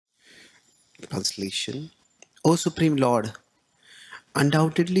Translation. O Supreme Lord,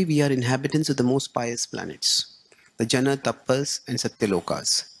 undoubtedly we are inhabitants of the most pious planets, the Jana, Tapas and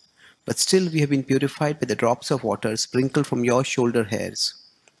Satyalokas. But still we have been purified by the drops of water sprinkled from your shoulder hairs,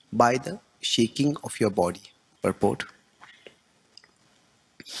 by the shaking of your body. Purport.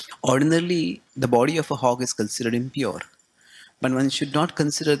 Ordinarily, the body of a hog is considered impure, but one should not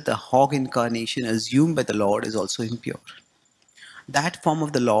consider the hog incarnation assumed by the Lord is also impure. That form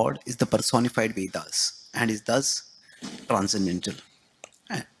of the Lord is the personified Vedas and is thus transcendental.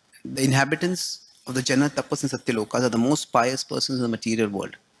 And the inhabitants of the Jana, Tapas, and Satyalokas are the most pious persons in the material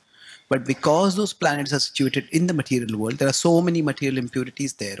world. But because those planets are situated in the material world, there are so many material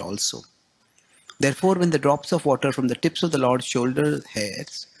impurities there also. Therefore, when the drops of water from the tips of the Lord's shoulder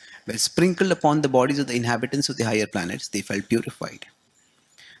hairs were sprinkled upon the bodies of the inhabitants of the higher planets, they felt purified.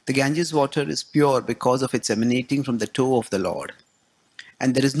 The Ganges water is pure because of its emanating from the toe of the Lord.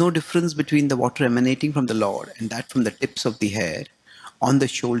 And there is no difference between the water emanating from the Lord and that from the tips of the hair on the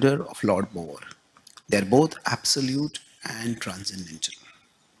shoulder of Lord Boar. They are both absolute and transcendental.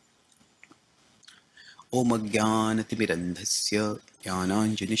 Om Ajnanatimirandhasya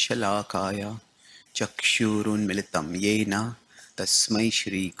Jnananjanashalakaya Chakshurunmilitam Yena Tasmai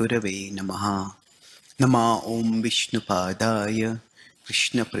Shri Gurave Namaha. Nama Om Vishnupadaya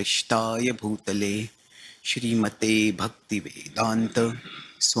Krishna Prishtaya Bhutale Shrimate Bhakti Vedanta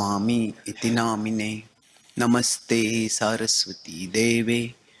Swami Itinamine Namaste Saraswati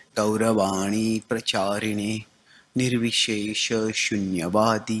Deve Gauravani Pracharine Nirvishesha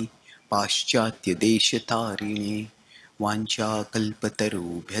Shunyavadi Paschatya Deshatarine Vancha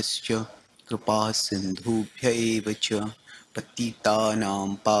Kalpatarubhyascha Kripa Sindhubhya Evacha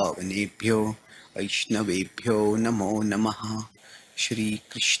Patitanam Pavanebhyo Vaishnavebhyo Namo Namaha. Shri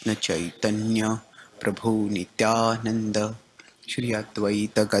Krishna Chaitanya Prabhu Nityananda Shri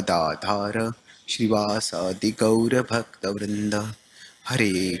Advaita Gadadhara Shrivasadi Gaura Bhakta Vrinda.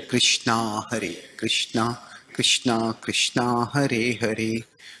 Hare Krishna Krishna Krishna Hare Hare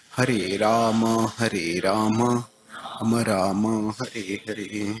Hare Rama Rama Rama Hare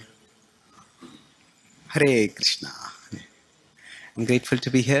Hare. Hare Krishna. I'm grateful to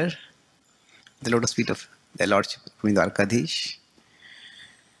be here, the lotus feet of the Lordship Dwarkadhish.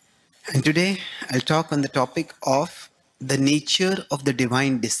 And today I'll talk on the topic of the nature of the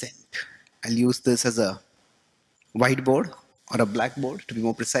divine descent. I'll use this as a whiteboard or a blackboard, to be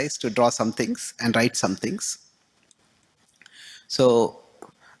more precise, to draw some things and write some things. So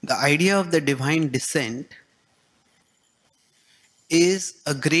the idea of the divine descent is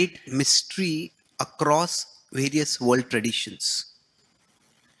a great mystery across various world traditions.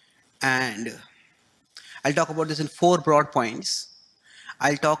 And I'll talk about this in 4 broad points.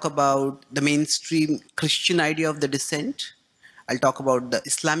 I'll talk about the mainstream Christian idea of the descent. I'll talk about the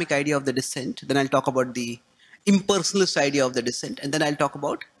Islamic idea of the descent. Then I'll talk about the impersonalist idea of the descent. And then I'll talk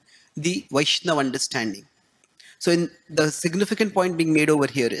about the Vaishnava understanding. So the significant point being made over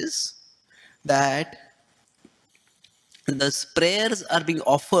here is that the prayers are being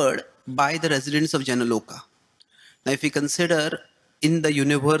offered by the residents of Janaloka. Now, if we consider in the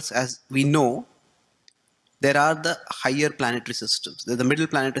universe as we know, there are the higher planetary systems, there are the middle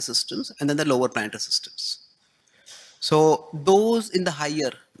planetary systems, and then the lower planetary systems. So those in the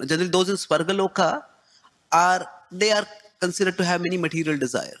higher, generally those in Svargaloka, are considered to have many material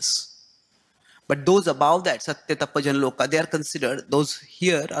desires. But those above that, Satya, Tapa, Janaloka, those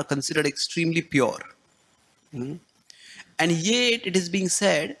here are considered extremely pure. And yet it is being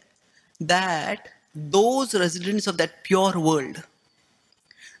said that those residents of that pure world,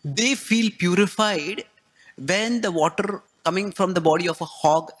 they feel purified when the water coming from the body of a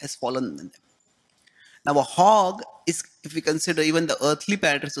hog has fallen on them. Now a hog is, if we consider even the earthly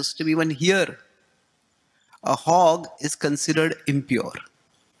planetary system, even here, a hog is considered impure.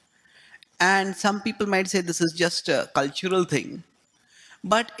 And some people might say this is just a cultural thing,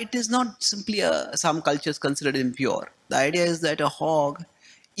 but it is not simply some cultures considered impure. The idea is that a hog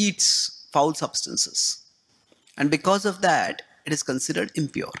eats foul substances, and because of that, it is considered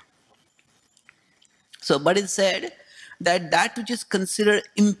impure. So, but it's said that which is considered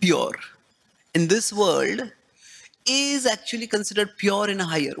impure in this world is actually considered pure in a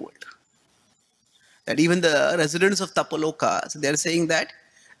higher world. That even the residents of Tapaloka, so they are saying that,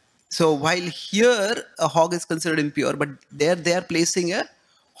 so while here a hog is considered impure, but there they are placing a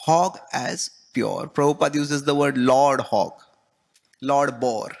hog as pure. Prabhupada uses the word Lord Hog, Lord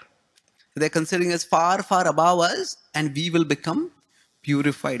Boar. They're considering us far, far above us, and we will become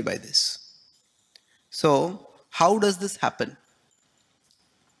purified by this. So, how does this happen?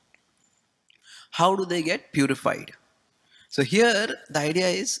 How do they get purified? So here, the idea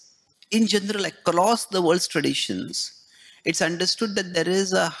is, in general, across the world's traditions, it's understood that there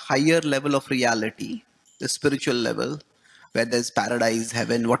is a higher level of reality, the spiritual level, where there's paradise,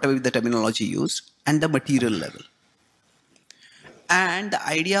 heaven, whatever the terminology used, and the material level. And the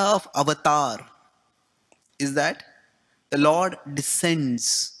idea of avatar is that the Lord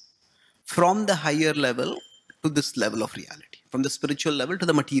descends from the higher level to this level of reality, from the spiritual level to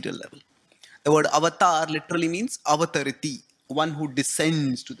the material level. The word avatar literally means avatariti, one who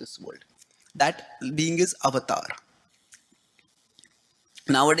descends to this world. That being is avatar.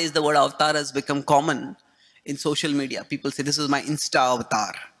 Nowadays, the word avatar has become common in social media. People say, this is my Insta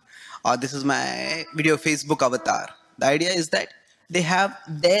avatar, or this is my video Facebook avatar. The idea is that they have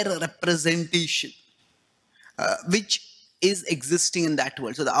their representation, which is existing in that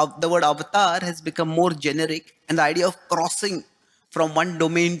world. So the word avatar has become more generic, and the idea of crossing from one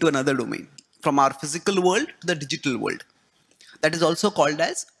domain to another domain, from our physical world to the digital world, that is also called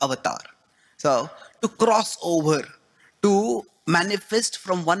as avatar. So to cross over, to manifest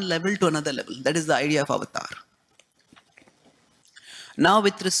from one level to another level, that is the idea of avatar. Now,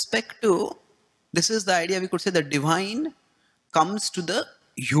 with respect to, this is the idea, we could say the divine comes to the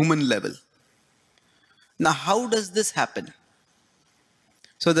human level. Now, how does this happen?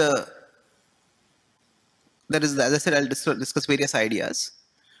 So there is, as I said, I'll discuss various ideas.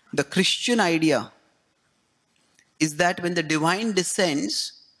 The Christian idea is that when the divine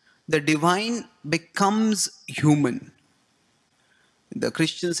descends, the divine becomes human. The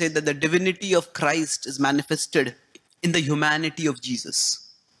Christians say that the divinity of Christ is manifested in the humanity of Jesus.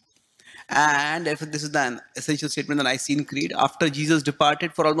 And if this is the essential statement in the Nicene Creed, after Jesus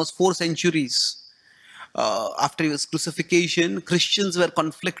departed for almost 4 centuries, after his crucifixion, Christians were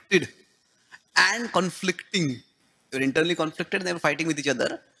conflicted and conflicting. They were internally conflicted and they were fighting with each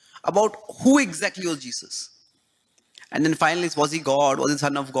other about who exactly was Jesus. And then finally, was he God? Was he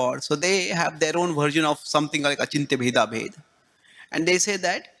Son of God? So they have their own version of something like Achintya Bheda Bhed. And they say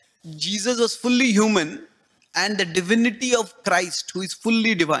that Jesus was fully human and the divinity of Christ, who is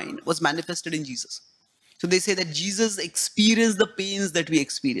fully divine, was manifested in Jesus. So they say that Jesus experienced the pains that we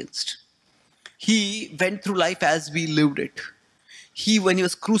experienced. He went through life as we lived it. When he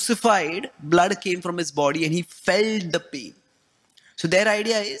was crucified, blood came from his body and he felt the pain. So their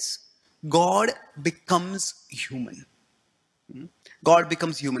idea is God becomes human. God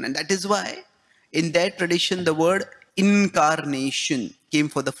becomes human. And that is why in their tradition, the word incarnation came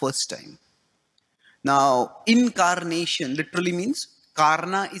for the first time. Now, incarnation literally means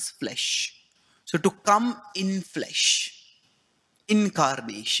karna is flesh. So to come in flesh,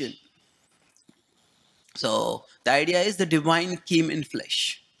 incarnation. So the idea is the divine came in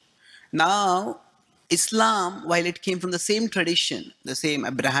flesh. Now, Islam, while it came from the same tradition, the same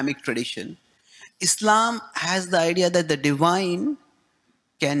Abrahamic tradition, Islam has the idea that the divine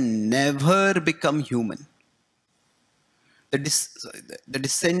can never become human. The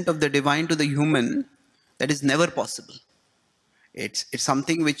descent of the divine to the human, that is never possible. It's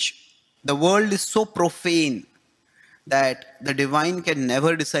something which the world is so profane that the divine can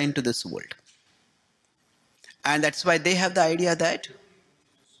never descend to this world. And that's why they have the idea that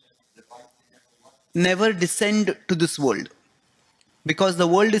never descend to this world. Because the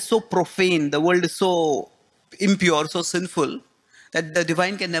world is so profane, the world is so impure, so sinful, that the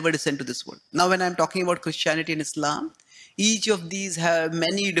divine can never descend to this world. Now, when I'm talking about Christianity and Islam, each of these have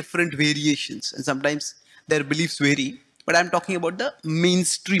many different variations, and sometimes their beliefs vary. But I'm talking about the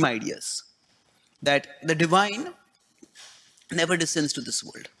mainstream ideas, that the divine never descends to this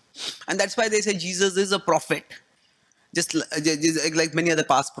world. And that's why they say Jesus is a prophet, just like many other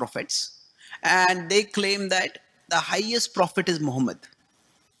past prophets. And they claim that the highest prophet is Muhammad.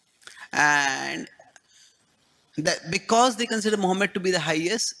 And that because they consider Muhammad to be the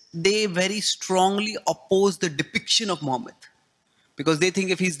highest, they very strongly oppose the depiction of Muhammad. Because they think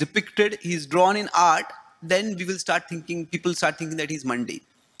if he's depicted, he's drawn in art, then people start thinking that he's mundane.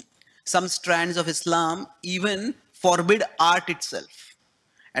 Some strands of Islam even forbid art itself.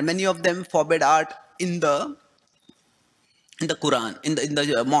 And many of them forbid art in the Quran, in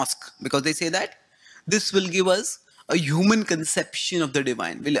the mosque, because they say that this will give us a human conception of the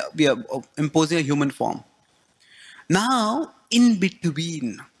divine. We are imposing a human form. Now, in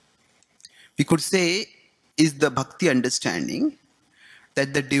between, we could say, is the bhakti understanding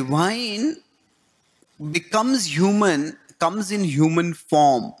that the divine becomes human, comes in human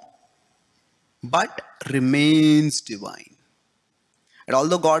form, but remains divine. And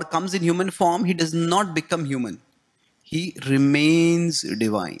although God comes in human form, he does not become human. He remains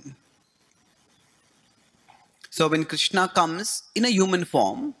divine. So when Krishna comes in a human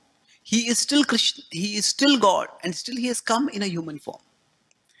form, he is still Krishna, he is still God, and still he has come in a human form.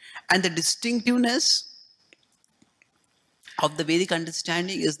 And the distinctiveness of the Vedic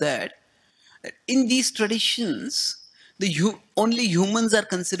understanding is that in these traditions, only humans are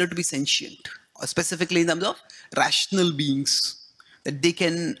considered to be sentient, or specifically in terms of rational beings, that they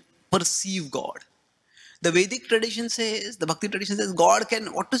can perceive God. The Vedic tradition says, the Bhakti tradition says, God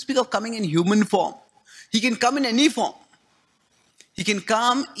can, what to speak of coming in human form? He can come in any form. He can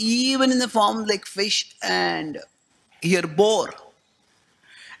come even in the form like fish and here boar.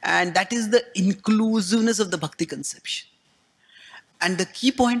 And that is the inclusiveness of the Bhakti conception. And the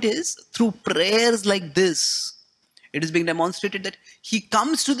key point is, through prayers like this, it is being demonstrated that he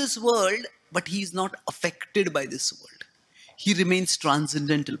comes to this world, but he is not affected by this world. He remains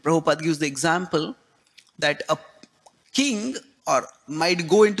transcendental. Prabhupada gives the example that a king or might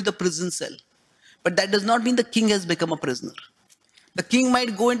go into the prison cell, but that does not mean the king has become a prisoner. The king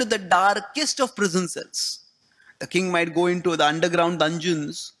might go into the darkest of prison cells. The king might go into the underground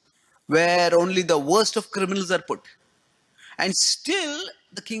dungeons where only the worst of criminals are put. And still,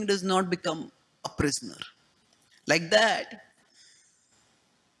 the king does not become a prisoner. Like that,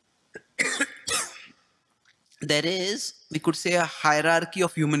 there is, we could say, a hierarchy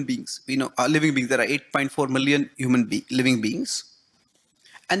of human beings. We know, living beings. There are 8.4 million living beings.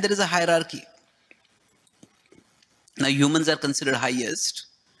 And there is a hierarchy. Now, humans are considered highest.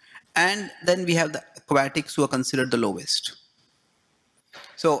 And then we have the aquatics who are considered the lowest.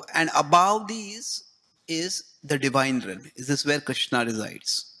 So, and above these is the divine realm. Is this where Krishna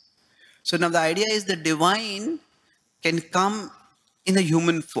resides? So now the idea is the divine can come in a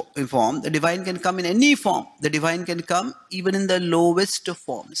human form. The divine can come in any form. The divine can come even in the lowest of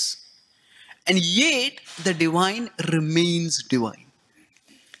forms. And yet the divine remains divine.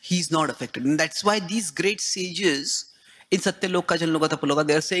 He's not affected. And that's why these great sages in Satyaloka, Janloka, Tapaloka,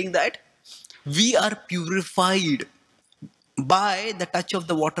 they are saying that we are purified by the touch of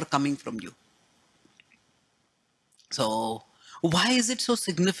the water coming from you. So why is it so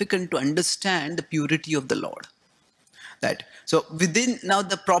significant to understand the purity of the Lord? So within, now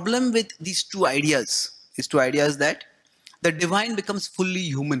the problem with these two ideas that the divine becomes fully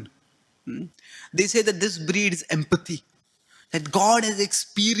human. They say that this breeds empathy, that God has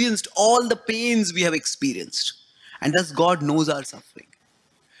experienced all the pains we have experienced, and thus God knows our suffering.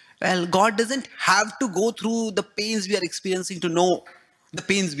 Well, God doesn't have to go through the pains we are experiencing to know the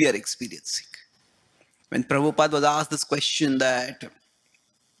pains we are experiencing. When Prabhupada was asked this question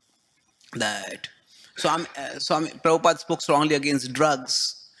Swami Prabhupada spoke strongly against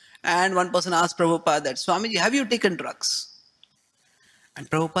drugs, and one person asked Prabhupada that, Swamiji, have you taken drugs? And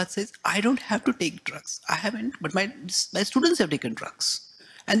Prabhupada says, I don't have to take drugs. I haven't, but my students have taken drugs,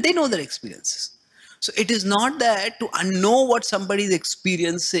 and they know their experiences. So it is not that to know what somebody is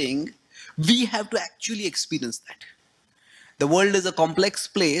experiencing, we have to actually experience that. The world is a complex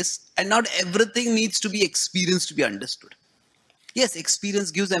place, and not everything needs to be experienced to be understood. Yes,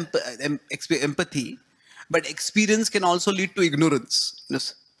 experience gives empathy, but experience can also lead to ignorance.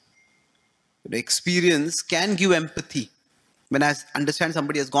 Yes. The experience can give empathy. When I understand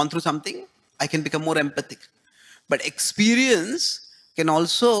somebody has gone through something, I can become more empathic. But experience can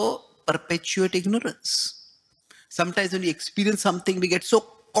also perpetuate ignorance. Sometimes when we experience something, we get so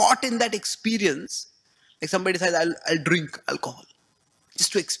caught in that experience, like somebody says, I'll drink alcohol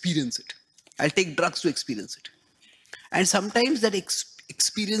just to experience it. I'll take drugs to experience it. And sometimes that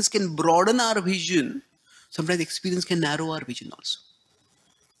experience can broaden our vision. Sometimes experience can narrow our vision also.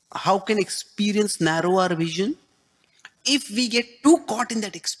 How can experience narrow our vision? If we get too caught in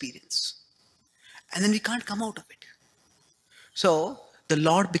that experience, and then we can't come out of it. So the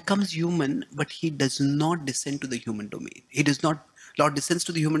Lord becomes human, but he does not descend to the human domain. Lord descends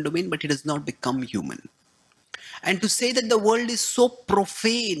to the human domain, but he does not become human. And to say that the world is so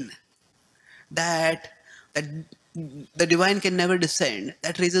profane that the divine can never descend,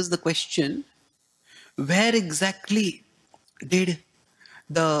 that raises the question, where exactly did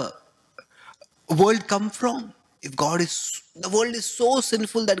the world come from? If the world is so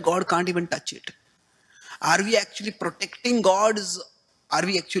sinful that God can't even touch it. Are we actually protecting are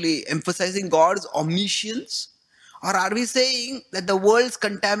we actually emphasizing God's omniscience? Or are we saying that the world's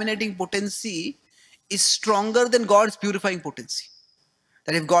contaminating potency is stronger than God's purifying potency?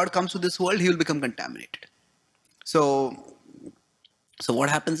 That if God comes to this world, he will become contaminated. So what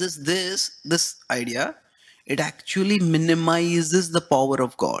happens is this idea, it actually minimizes the power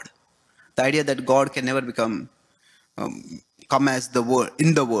of God. The idea that God can never come as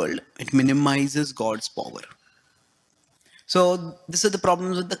in the world, it minimizes God's power. So these are the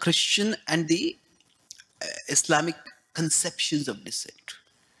problems with the Christian and the Islamic conceptions of descent.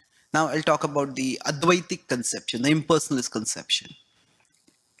 Now I'll talk about the Advaitic conception, the impersonalist conception.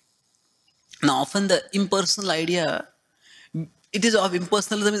 Now, often the impersonal idea, it is of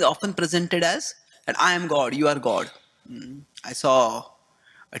impersonalism is often presented as that I am God, you are God. I saw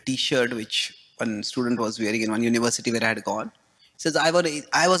a T-shirt which one student was wearing in one university where I had gone. It says, I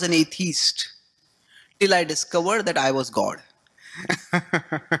was an atheist till I discovered that I was God.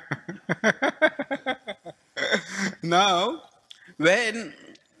 Now, when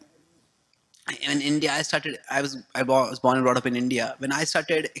in India, I was born and brought up in India. When I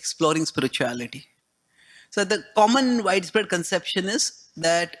started exploring spirituality, so the common widespread conception is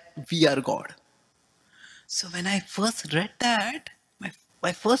that we are God. So when I first read that,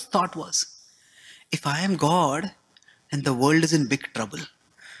 my first thought was, if I am God, then the world is in big trouble.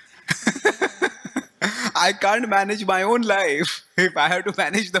 I can't manage my own life. If I have to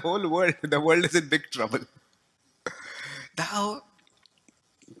manage the world is in big trouble. Now,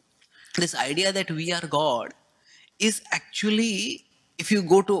 this idea that we are God is actually, if you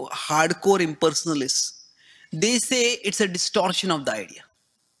go to hardcore impersonalists, they say it's a distortion of the idea.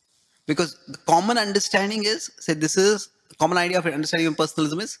 Because the common understanding is, say, this is common idea of understanding of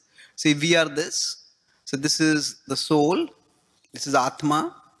impersonalism is, say, we are this. So this is the soul, this is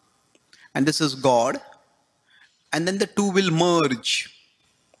Atma, and this is God. And then the two will merge.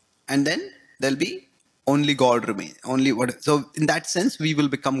 And then there'll be only God remain. Only what? So in that sense, we will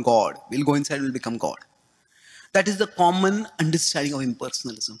become God. We'll go inside, we'll become God. That is the common understanding of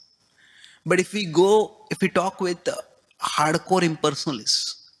impersonalism. But if we talk with hardcore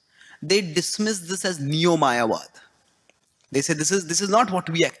impersonalists, they dismiss this as neo-Mayavad. They say this is not what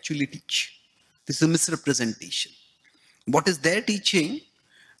we actually teach. This is a misrepresentation. What is their teaching?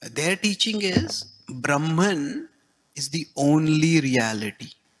 Their teaching is Brahman is the only reality.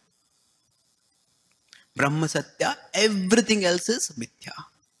 Brahma Satya, everything else is Mithya.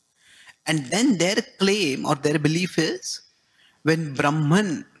 And then their claim or their belief is when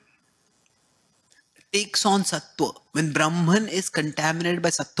Brahman takes on Sattva, when Brahman is contaminated by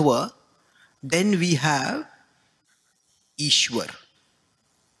Sattva, then we have Ishwar.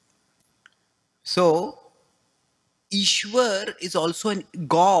 So, Ishwar is also an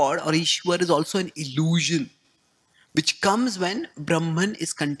God, or Ishwar is also an illusion, which comes when Brahman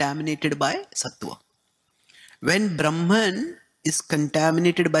is contaminated by Sattva. When Brahman is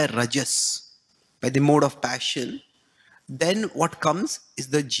contaminated by Rajas, by the mode of passion, then what comes is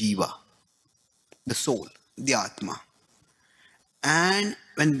the Jiva, the soul, the Atma. And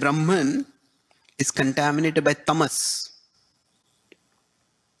when Brahman is contaminated by Tamas,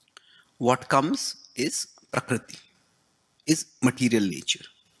 what comes is Prakriti, is material nature.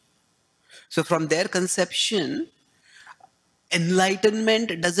 So from their conception,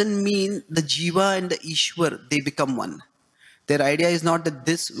 enlightenment doesn't mean the Jiva and the Ishwar, they become one. Their idea is not that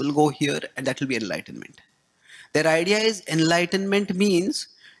this will go here and that will be enlightenment. Their idea is enlightenment means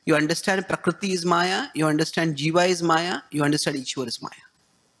you understand Prakriti is Maya, you understand Jiva is Maya, you understand Ishwar is Maya.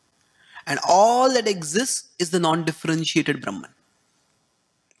 And all that exists is the non-differentiated Brahman.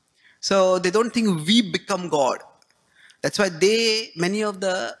 So they don't think we become God. That's why many of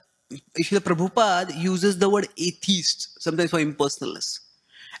the, Srila Prabhupada uses the word atheist sometimes for impersonalists.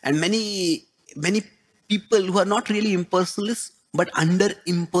 And many people who are not really impersonalists but under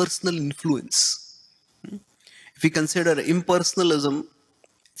impersonal influence. If we consider impersonalism,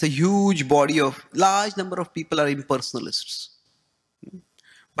 it's a huge body of, large number of people are impersonalists.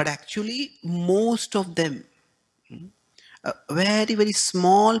 But actually most of them, a very, very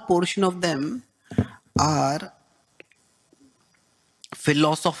small portion of them are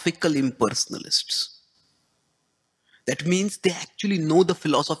philosophical impersonalists. That means they actually know the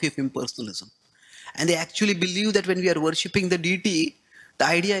philosophy of impersonalism. And they actually believe that when we are worshipping the deity, the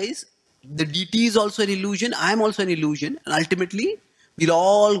idea is the deity is also an illusion, I am also an illusion, and ultimately we'll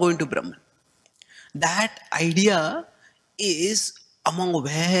all go into Brahman. That idea is among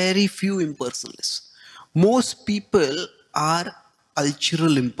very few impersonalists. Most people are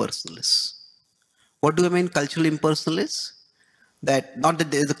cultural impersonalists. What do I mean cultural impersonalists? That not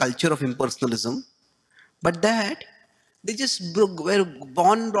that there is a culture of impersonalism, but that they just were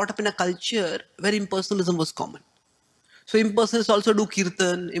born, brought up in a culture where impersonalism was common. So impersonalists also do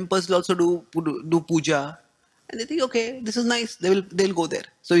kirtan, impersonalists also do puja, and they think, okay, this is nice. They'll go there.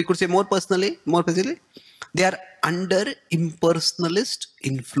 So we could say more specifically, they are under impersonalist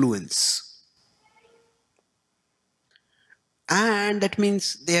influence. And that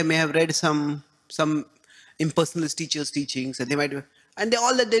means they may have read some impersonalist teachers' teachings, and they might, and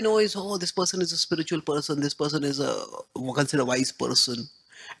all that they know is, oh, this person is a spiritual person, this person is considered a wise person,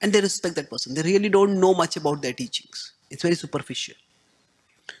 and they respect that person. They really don't know much about their teachings. It's very superficial.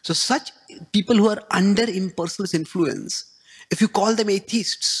 So such people who are under impersonalist influence, if you call them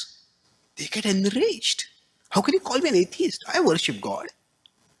atheists, They get enraged. How can you call me an atheist? I worship God.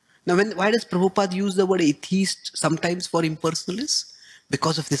 Now, why does Prabhupada use the word atheist sometimes for impersonalists?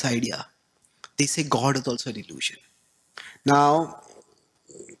 Because of this idea. They say God is also an illusion. Now,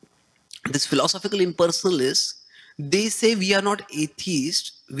 this philosophical impersonalists, they say we are not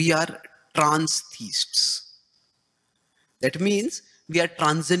atheists, we are transtheists. That means we are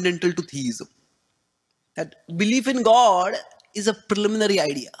transcendental to theism. That belief in God is a preliminary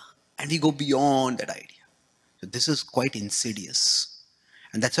idea, and we go beyond that idea. So this is quite insidious.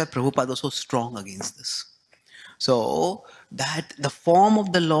 And that's why Prabhupada was so strong against this. So that the form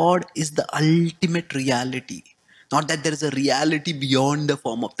of the Lord is the ultimate reality. Not that there is a reality beyond the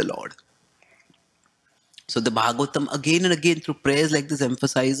form of the Lord. So the Bhagavatam again and again through prayers like this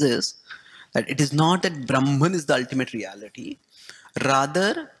emphasizes that it is not that Brahman is the ultimate reality.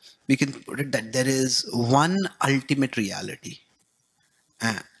 Rather, we can put it that there is one ultimate reality.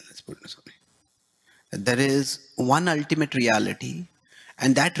 Let's put it this way. There is one ultimate reality,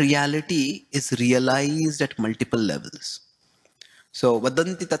 and that reality is realized at multiple levels. So,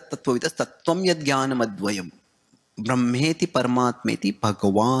 vadanti tattvavitas tattvam yad jnanam advayam brahmeti paramatmeti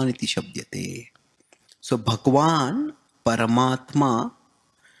bhagavan iti shabdyate. So, Bhagwan, Paramatma,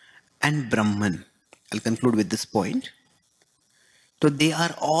 and Brahman. I'll conclude with this point. So, they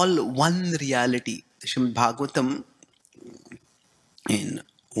are all one reality. Srimad Bhagavatam in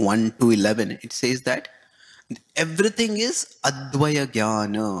 1 to 11, it says that everything is Advaya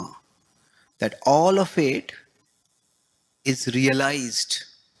Jnana. That all of it is realized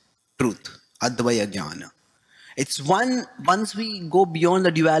truth. Advaya Jnana. It's one, once we go beyond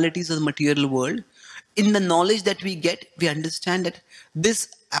the dualities of the material world, in the knowledge that we get, we understand that this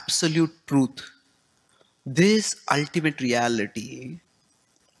absolute truth, this ultimate reality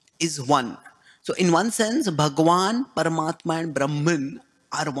is one. So in one sense, Bhagwan, Paramatma and Brahman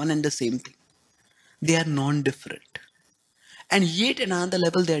are one and the same thing. They are non-different. And yet at another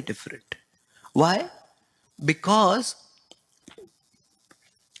level they are different. Why? Because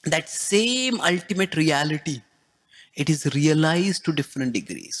that same ultimate reality, it is realized to different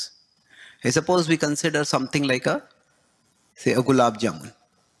degrees. Suppose we consider something like a gulab jamun.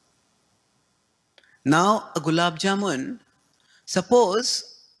 Now a gulab jamun,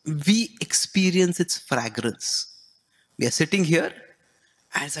 suppose we experience its fragrance. We are sitting here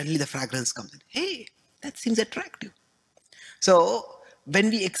and suddenly the fragrance comes in. Hey, that seems attractive. So when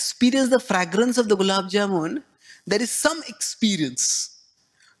we experience the fragrance of the gulab jamun, there is some experience.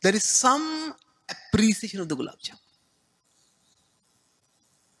 There is some appreciation of the gulab jamun.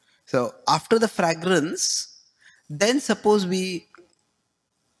 So after the fragrance, then suppose we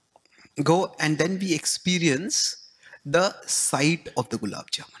go and then we experience the sight of the gulab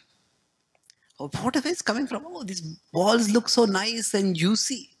jamun. Oh, whatever is coming from, oh, these balls look so nice and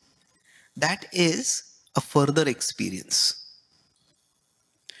juicy. That is a further experience.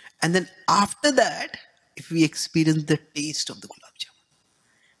 And then after that, if we experience the taste of the gulab jamun,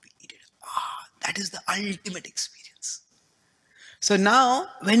 we eat it. That is the ultimate experience. So now,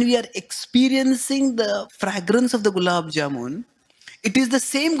 when we are experiencing the fragrance of the gulab jamun, it is the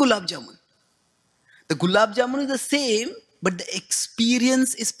same gulab jamun. The gulab jamun is the same, but the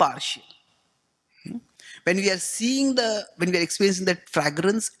experience is partial. When we are when we are experiencing that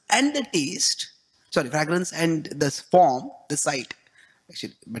fragrance and the taste, fragrance and the form, the sight,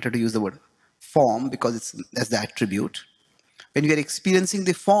 actually better to use the word form because that's the attribute. When we are experiencing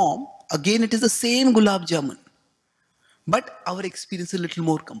the form, again it is the same gulab jamun, but our experience is a little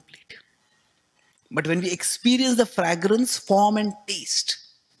more complete. But when we experience the fragrance, form and taste,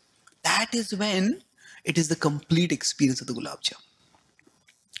 that is when it is the complete experience of the gulab jamun.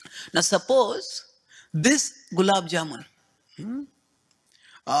 Now suppose this gulab jamun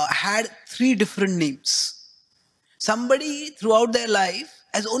had 3 different names. Somebody throughout their life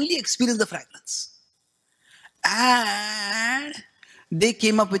has only experienced the fragrance. And they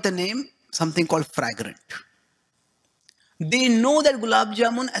came up with a name, something called fragrant. They know that gulab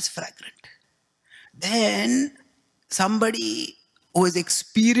jamun as fragrant. Then somebody who has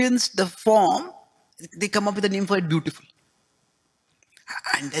experienced the form, they come up with a name for it, beautiful.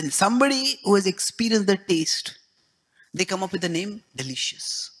 And then somebody who has experienced the taste, they come up with the name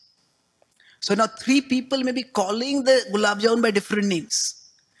delicious. So now 3 people may be calling the gulab jamun by different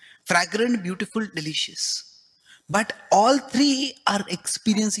names. Fragrant, beautiful, delicious. But all 3 are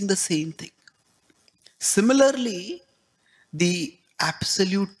experiencing the same thing. Similarly, the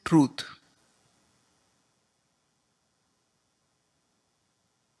absolute truth,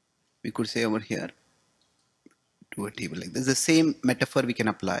 we could say over here, to a table like this, the same metaphor we can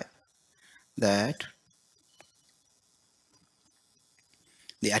apply, that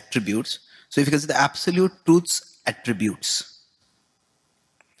the attributes. So if you consider the absolute truth's attributes.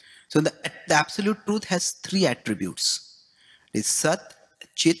 So the absolute truth has three attributes. It is Sat,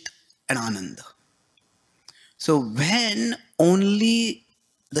 Chit and Ananda. So when only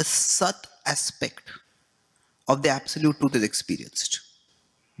the Sat aspect of the absolute truth is experienced.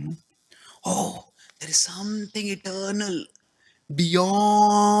 Oh, there is something eternal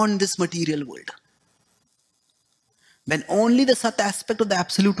beyond this material world. When only the Sat aspect of the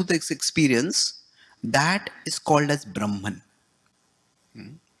absolute truth is experienced, that is called as Brahman.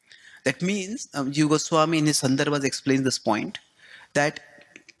 That means, Jiva Goswami in his Sandarbhas explains this point, that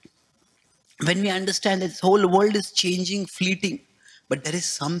when we understand that this whole world is changing, fleeting, but there is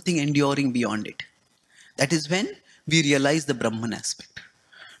something enduring beyond it. That is when we realize the Brahman aspect.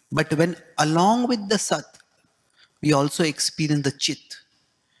 But when along with the Sat, we also experience the Chit.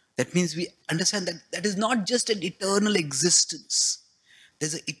 That means we understand that that is not just an eternal existence.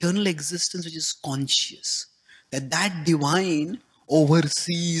 There's an eternal existence which is conscious. That divine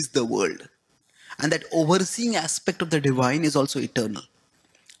oversees the world. And that overseeing aspect of the divine is also eternal.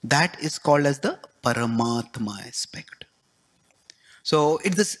 That is called as the Paramatma aspect. So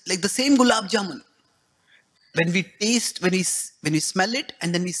it's like the same gulab jamun. When we taste, when we smell it,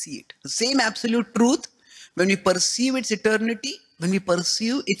 and then we see it. The same absolute truth, when we perceive its eternity, when we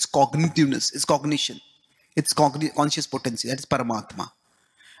perceive its cognitiveness, its cognition, its conscious potency, that is Paramatma.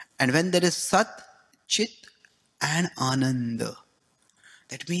 And when there is Sat, Chit and Ananda,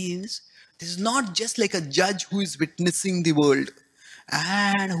 that means this is not just like a judge who is witnessing the world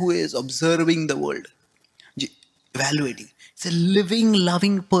and who is observing the world, evaluating. It's a living,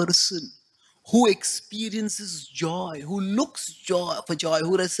 loving person who experiences joy, who looks for joy,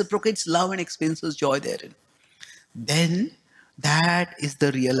 who reciprocates love and experiences joy therein. Then that is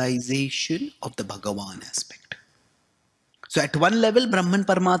the realization of the Bhagavan aspect. So at one level, Brahman,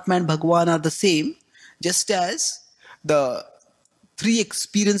 Paramatma and Bhagavan are the same, just as the three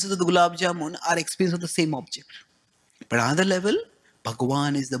experiences of the Gulab Jamun are experiences of the same object. But at another level,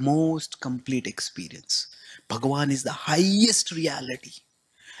 Bhagavan is the most complete experience. Bhagavan is the highest reality.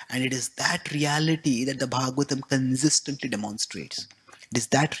 And it is that reality that the Bhagavatam consistently demonstrates. It is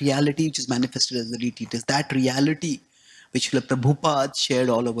that reality which is manifested as the deity. It is that reality which Prabhupada shared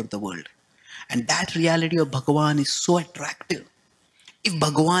all over the world. And that reality of Bhagavan is so attractive. If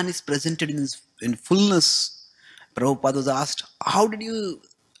Bhagavan is presented in fullness, Prabhupada was asked, how did you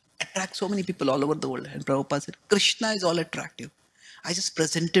attract so many people all over the world? And Prabhupada said, Krishna is all attractive. I just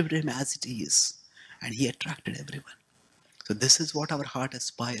presented him as it is. And he attracted everyone. So this is what our heart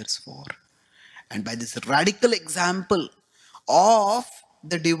aspires for. And by this radical example of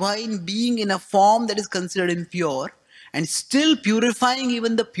the divine being in a form that is considered impure and still purifying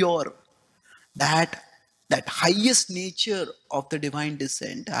even the pure, that highest nature of the divine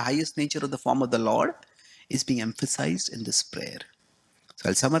descent, the highest nature of the form of the Lord is being emphasized in this prayer. So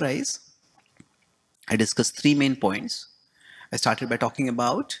I'll summarize. I discussed three main points. I started by talking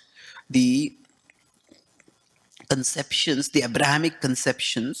about the conceptions, the Abrahamic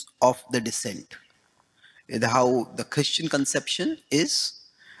conceptions of the descent. How the Christian conception is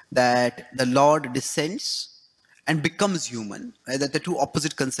that the Lord descends and becomes human. That the two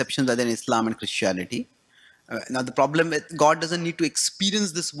opposite conceptions are in Islam and Christianity. Now the problem with God doesn't need to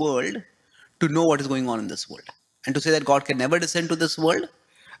experience this world to know what is going on in this world. And to say that God can never descend to this world,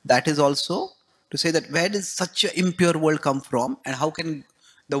 that is also to say that where does such an impure world come from, and how can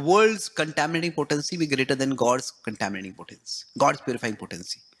the world's contaminating potency be greater than God's contaminating potency, God's purifying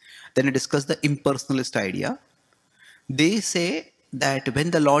potency. Then we discuss the impersonalist idea. They say that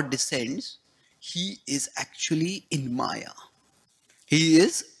when the Lord descends, he is actually in Maya. He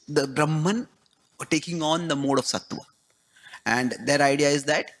is the Brahman taking on the mode of Sattva. And their idea is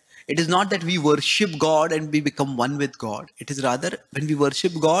that it is not that we worship God and we become one with God. It is rather when we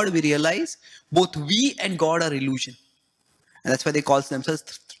worship God, we realize both we and God are illusion. And that's why they call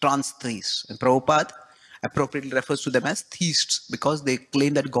themselves trans-theists. And Prabhupada appropriately refers to them as theists because they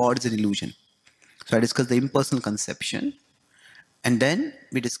claim that God is an illusion. So I discussed the impersonal conception. And then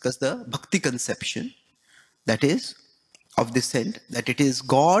we discussed the bhakti conception, that is, of descent, that it is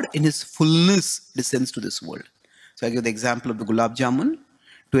God in his fullness descends to this world. So I give the example of the Gulab Jamun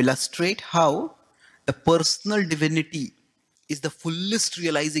to illustrate how the personal divinity is the fullest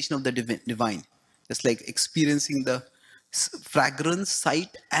realization of the divine. Just like experiencing the fragrance,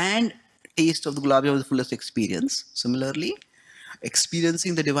 sight and taste of the Gulab Jamun is the fullest experience. Similarly,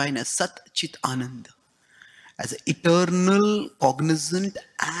 experiencing the divine as Sat Chit Ananda, as an eternal, cognizant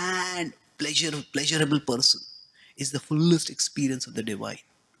and pleasurable person is the fullest experience of the divine.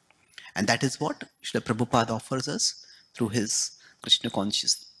 And that is what Srila Prabhupada offers us through his Krishna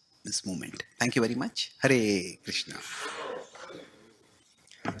consciousness movement. Thank you very much. Hare Krishna.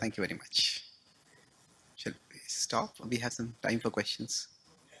 Thank you very much. Shall we stop? We have some time for questions.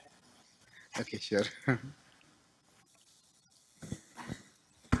 Okay, sure.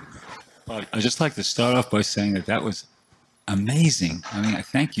 Well, I'd just like to start off by saying that that was amazing. I mean, I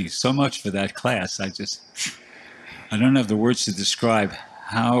thank you so much for that class. I don't have the words to describe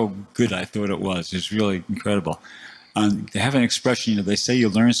how good I thought it was. It's really incredible. They have an expression, they say you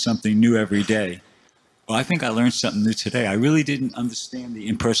learn something new every day. Well, I think I learned something new today. I really didn't understand the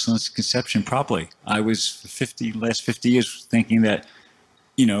impersonalist conception properly. I was for last 50 years thinking that,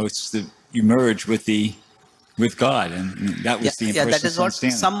 it's you merge with God, and that was the impersonalist that is what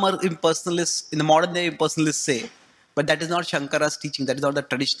understanding. some are impersonalists in the modern day impersonalists say, but that is not Shankara's teaching. That is not the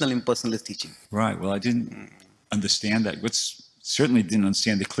traditional impersonalist teaching. Right. Well, I didn't understand that. Certainly didn't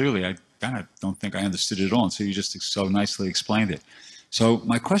understand it clearly. I don't think I understood it at all. And so you just so nicely explained it. So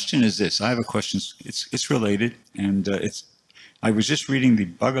my question is this. I have a question. It's related, and I was just reading the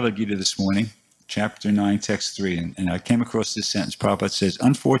Bhagavad Gita this morning, chapter 9, text 3, and I came across this sentence. Prabhupada says,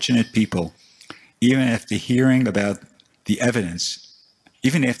 "Unfortunate people, even after hearing about the evidence,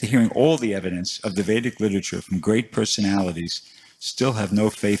 even after hearing all the evidence of the Vedic literature from great personalities, still have no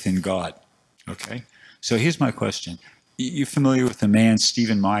faith in God." Okay? So here's my question. You're familiar with the man,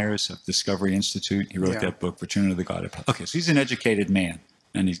 Stephen Myers of Discovery Institute? He wrote that book, Return of the Godhead. Okay, so he's an educated man,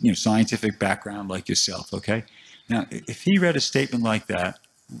 and he's scientific background like yourself, okay? Now, if he read a statement like that,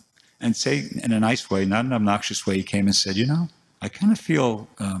 and say in a nice way, not an obnoxious way, he came and said, I kind of feel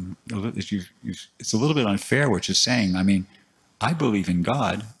it's a little bit unfair what you're saying. I mean, I believe in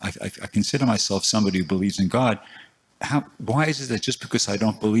God. I consider myself somebody who believes in God. Why is it that just because I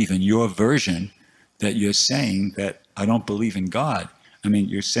don't believe in your version that you're saying that I don't believe in God? I mean,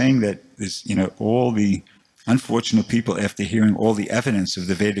 you're saying that there's, all the unfortunate people after hearing all the evidence of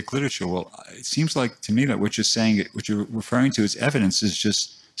the Vedic literature. Well, it seems like to me that what you're saying, what you're referring to as evidence is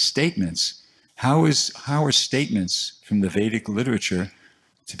just statements. How are statements from the Vedic literature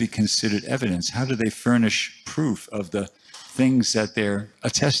to be considered evidence? How do they furnish proof of the things that they're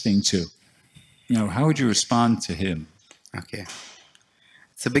attesting to? How would you respond to him? Okay.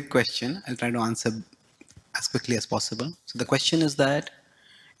 It's a big question. I'll try to answer as quickly as possible. So the question is that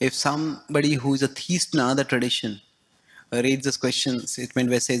if somebody who is a theist in another tradition reads this question statement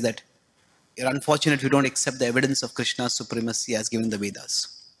where it says that you're unfortunate if you don't accept the evidence of Krishna's supremacy as given in the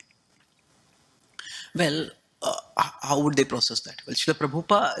Vedas. Well, how would they process that? Well, Srila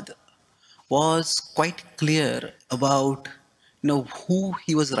Prabhupada was quite clear about who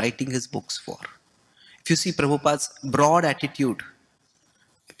he was writing his books for. If you see Prabhupada's broad attitude,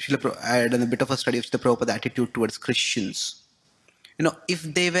 I had done a bit of a study of Srila Prabhupada's attitude towards Christians. If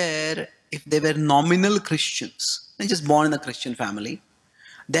they were nominal Christians, and just born in a Christian family,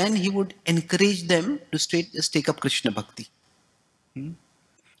 then he would encourage them to just take up Krishna Bhakti.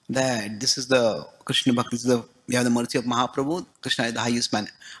 That this is the Krishna Bhakti, we have the mercy of Mahaprabhu, Krishna is the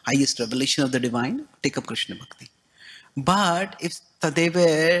highest revelation of the divine, take up Krishna Bhakti. But if they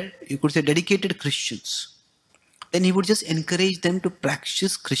were, you could say, dedicated Christians, then he would just encourage them to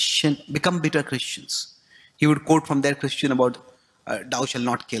practice become better Christians. He would quote from their Christian about thou shalt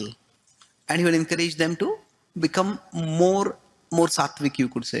not kill. And he would encourage them to become more sattvic, you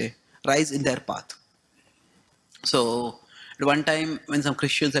could say, rise in their path. So, at one time, when some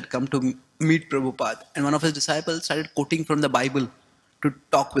Christians had come to meet Prabhupada, and one of his disciples started quoting from the Bible to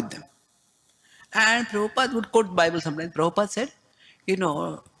talk with them. And Prabhupada would quote Bible sometimes. Prabhupada said,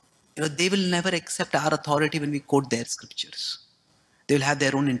 they will never accept our authority when we quote their scriptures. They will have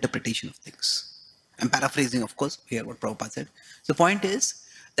their own interpretation of things. I'm paraphrasing, of course, here what Prabhupada said. So the point is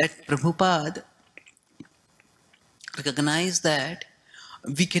that Prabhupada recognized that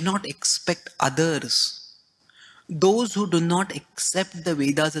we cannot expect others, those who do not accept the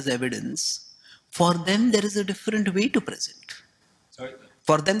Vedas as evidence, for them there is a different way to present. Sorry?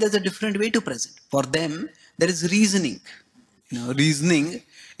 For them there is a different way to present. For them there is reasoning. Reasoning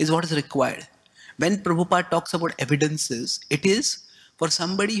is what is required. When Prabhupada talks about evidences, it is for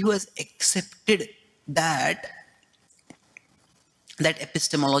somebody who has accepted that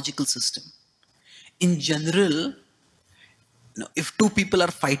epistemological system. In general, if two people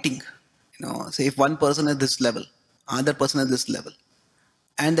are fighting, say if one person is this level, another person is this level,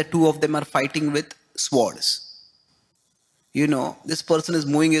 and the two of them are fighting with swords. This person is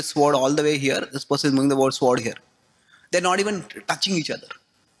moving his sword all the way here, this person is moving the sword here. They're not even touching each other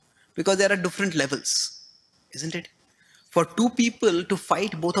because they are at different levels, isn't it? For two people to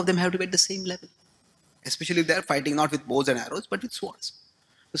fight, both of them have to be at the same level. Especially if they're fighting not with bows and arrows, but with swords.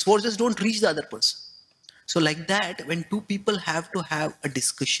 The swords just don't reach the other person. So like that, when two people have to have a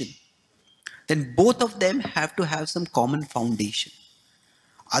discussion, then both of them have to have some common foundation.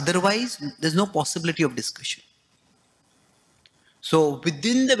 Otherwise, there's no possibility of discussion. So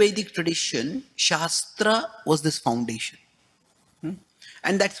within the Vedic tradition, Shastra was this foundation.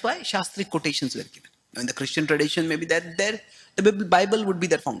 And that's why Shastric quotations were given. In the Christian tradition, maybe the Bible would be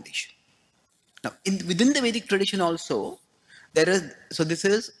their foundation. Now, within the Vedic tradition also,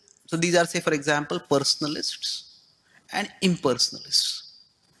 so these are, say, for example, personalists and impersonalists.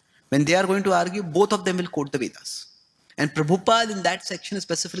 When they are going to argue, both of them will quote the Vedas. And Prabhupada in that section is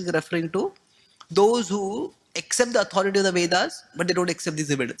specifically referring to those who accept the authority of the Vedas, but they don't accept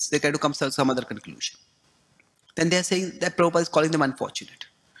these evidence. They try to come to some other conclusion. Then they are saying that Prabhupada is calling them unfortunate.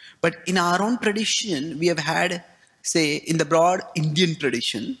 But in our own tradition, we have had, say, in the broad Indian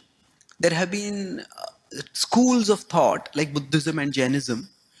tradition, there have been schools of thought like Buddhism and Jainism,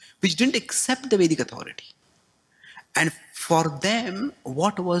 which didn't accept the Vedic authority. And for them,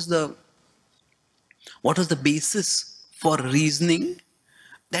 what was the basis for reasoning?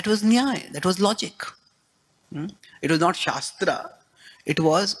 That was nyaya, that was logic. It was not Shastra. It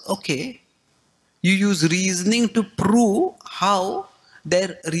was, okay, you use reasoning to prove how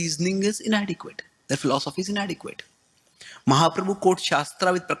their reasoning is inadequate. Their philosophy is inadequate. Mahaprabhu quotes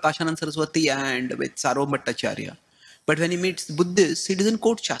Shastra with Prakashanand Saraswati and with Sarvabhauma Bhattacharya. But when he meets Buddhists, he doesn't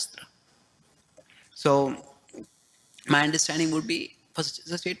quote Shastra. So, my understanding would be, first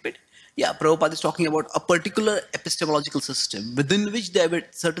the statement, yeah, Prabhupada is talking about a particular epistemological system within which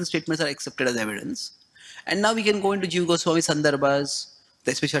certain statements are accepted as evidence. And now we can go into Jiva Goswami Sandarbhas,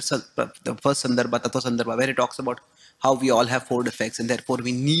 especially the first Sandarbha, Tattva Sandarbha, where he talks about how we all have four defects and therefore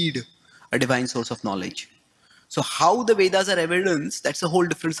we need a divine source of knowledge. So how the Vedas are evidence, that's a whole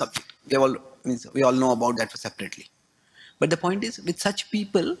different subject. We all know about that separately. But the point is, with such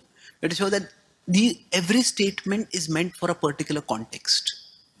people, let us show that every statement is meant for a particular context.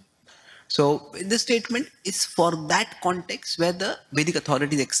 So this statement is for that context where the Vedic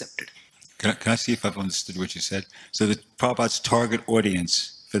authority is accepted. Can I see if I've understood what you said? So the Prabhupada's target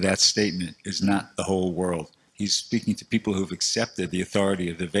audience for that statement is not the whole world. He's speaking to people who've accepted the authority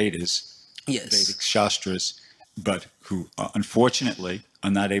of the Vedas, Yes. Vedic Shastras, but who unfortunately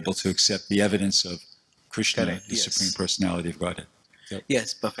are not able to accept the evidence of Krishna, Correct, the yes. Supreme Personality of Godhead.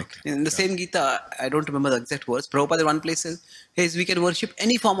 Yes, perfect. Okay, In the same Gita, I don't remember the exact words. Prabhupada in one place says, hey, we can worship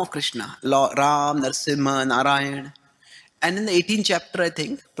any form of Krishna, Ram, Narsimha, Narayan. And in the 18th chapter, I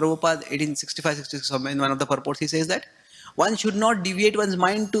think, Prabhupada, 1865-66, in one of the purports, he says that one should not deviate one's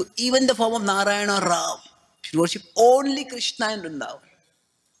mind to even the form of Narayan or Ram. Should worship only Krishna and Vrindavan.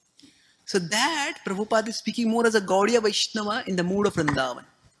 So that Prabhupada is speaking more as a Gaudiya Vaishnava in the mood of Vrindavan.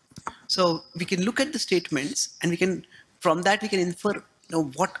 So we can look at the statements and from that we can infer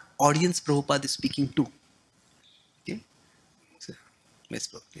what audience Prabhupada is speaking to. Okay? So, yes,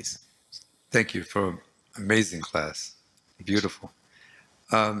 please. Thank you for an amazing class. Beautiful.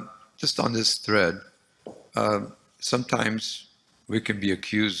 Just on this thread, sometimes we can be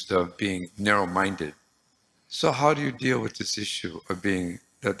accused of being narrow-minded. So how do you deal with this issue of being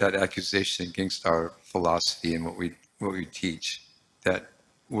that accusation against our philosophy and what we teach, that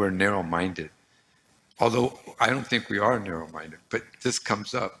we're narrow-minded? Although I don't think we are narrow-minded, but this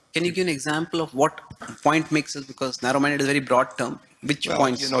comes up. Can you give an example of what point makes us, because narrow-minded is a very broad term, which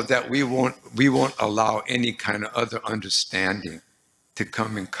points? That we won't allow any kind of other understanding to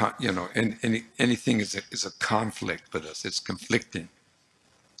come and anything is a conflict with us. It's conflicting.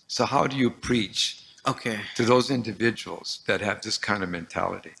 So how do you preach to those individuals that have this kind of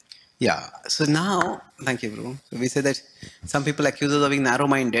mentality? Yeah. So now, thank you, bro. So we say that some people accuse us of being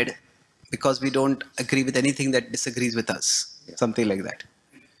narrow-minded because we don't agree with anything that disagrees with us, something like that.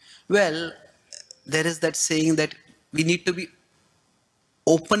 Well, there is that saying that we need to be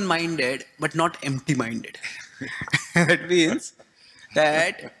open-minded but not empty-minded. That means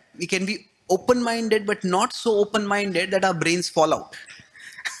that we can be open-minded but not so open-minded that our brains fall out.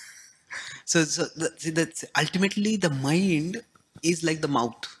 So ultimately the mind is like the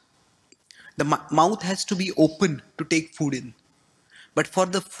mouth. The mouth has to be open to take food in. But for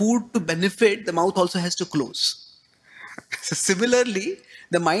the food to benefit, the mouth also has to close. So similarly,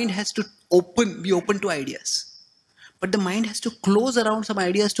 the mind has to be open to ideas. But the mind has to close around some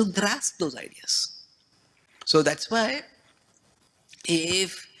ideas to grasp those ideas. So that's why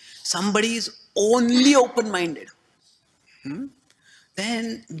if somebody is only open-minded,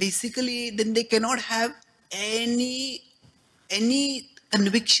 then basically they cannot have any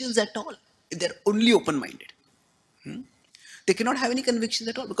convictions at all if they're only open-minded. They cannot have any convictions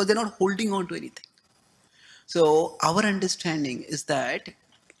at all because they're not holding on to anything. So our understanding is that,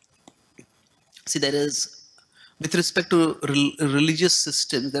 see, there is with respect to religious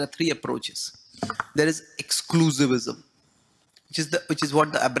systems, there are three approaches. There is exclusivism, which is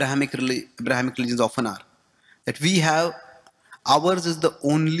what the Abrahamic religions often are. That we have, ours is the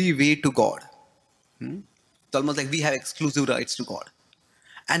only way to God. It's almost like we have exclusive rights to God.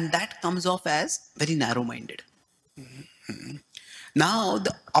 And that comes off as very narrow-minded. Now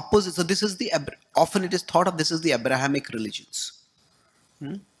the opposite, so this is often it is thought of this as the Abrahamic religions.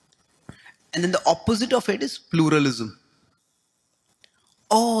 And then the opposite of it is pluralism.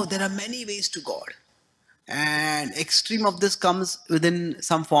 Oh, there are many ways to God. And extreme of this comes within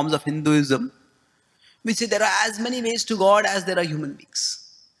some forms of Hinduism, which say there are as many ways to God as there are human beings.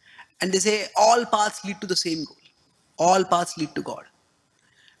 And they say all paths lead to the same goal. All paths lead to God.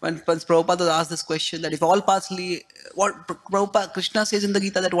 When Prabhupada was asked this question, that if all paths lead, what Prabhupada, Krishna says in the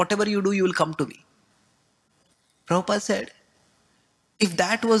Gita that whatever you do, you will come to me. Prabhupada said, if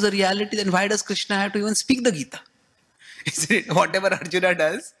that was the reality, then why does Krishna have to even speak the Gita? Isn't it? Whatever Arjuna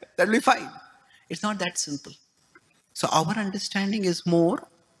does, that will be fine. It's not that simple. So our understanding is more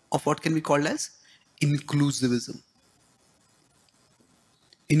of what can be called as inclusivism.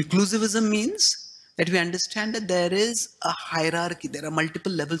 Inclusivism means that we understand that there is a hierarchy, there are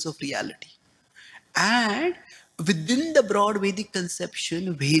multiple levels of reality. And within the broad Vedic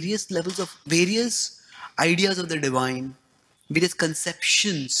conception, various ideas of the divine, various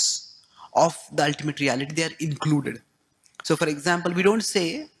conceptions of the ultimate reality, they are included. So for example, we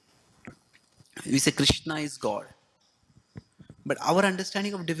say Krishna is God. But our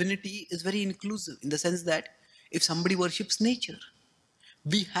understanding of divinity is very inclusive in the sense that if somebody worships nature,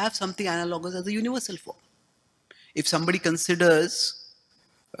 we have something analogous as a universal form. If somebody considers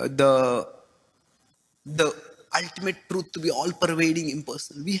the ultimate truth to be all-pervading,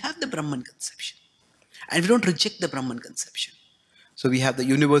 impersonal, we have the Brahman conception. And we don't reject the Brahman conception. So we have the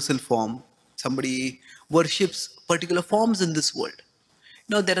universal form. Somebody worships particular forms in this world.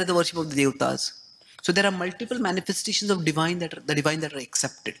 There are the worship of the Devatas. So there are multiple manifestations of the divine that are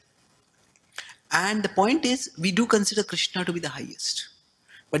accepted. And the point is, we do consider Krishna to be the highest.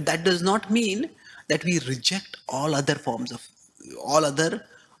 But that does not mean that we reject all other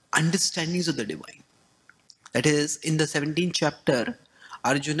understandings of the divine. That is, in the 17th chapter,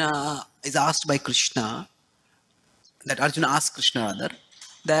 Arjuna is asked by Krishna, Arjuna asks Krishna rather,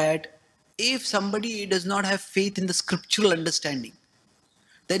 that if somebody does not have faith in the scriptural understanding,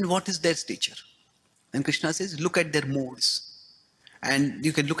 then what is their stature? And Krishna says, look at their modes. And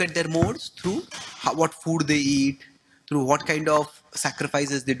you can look at their modes through what food they eat, through what kind of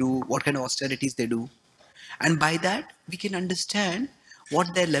sacrifices they do, what kind of austerities they do. And by that, we can understand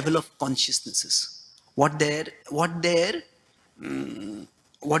what their level of consciousness is, what their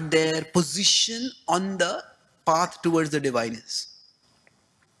position on the path towards the divine is.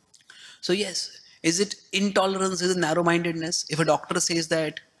 So yes, is it intolerance, is it narrow-mindedness? If a doctor says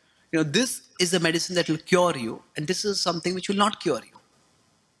that, this is a medicine that will cure you, and this is something which will not cure you,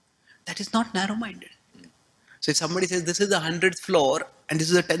 that is not narrow-minded. So if somebody says this is the 100th floor and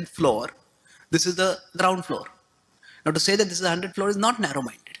this is the 10th floor, this is the ground floor. Now to say that this is the 100th floor is not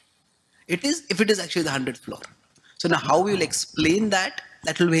narrow-minded. It is if it is actually the 100th floor. So now how we will explain that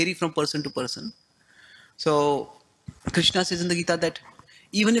will vary from person to person. So Krishna says in the Gita that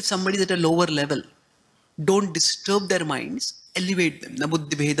even if somebody is at a lower level, don't disturb their minds, elevate them. Na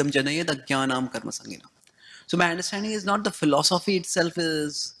buddhi bhedam janayad ajnanam karma sangena. So my understanding is not the philosophy itself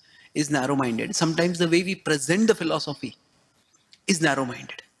is narrow-minded. Sometimes the way we present the philosophy is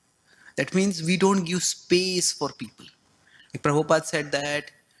narrow-minded. That means we don't give space for people. Like Prabhupada said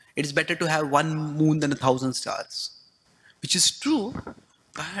that it is better to have one moon than 1,000 stars, which is true.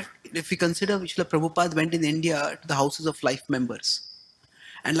 But if we consider Srila Prabhupada went in India to the houses of life members,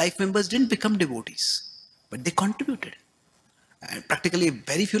 and life members didn't become devotees, but they contributed. And practically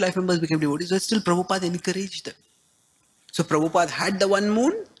very few life members became devotees, but still Prabhupada encouraged them. So Prabhupada had the one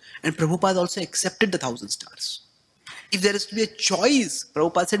moon, and Prabhupada also accepted the 1,000 stars. If there is to be a choice,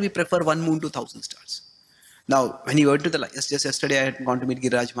 Prabhupada said we prefer one moon to 1,000 stars. Now, when he went to just yesterday I had gone to meet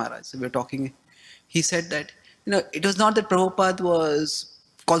Giriraj Maharaj, so we were talking, he said that, it was not that Prabhupada was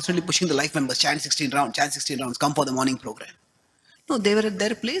constantly pushing the life members, chant 16 rounds, come for the morning program. No, they were at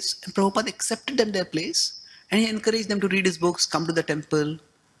their place, and Prabhupada accepted them their place, and he encouraged them to read his books, come to the temple,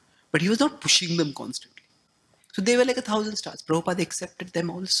 but he was not pushing them constantly. So they were like 1,000 stars. Prabhupada accepted them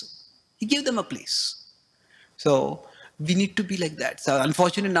also. He gave them a place. So we need to be like that. So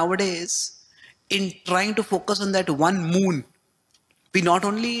unfortunately nowadays, in trying to focus on that one moon, we not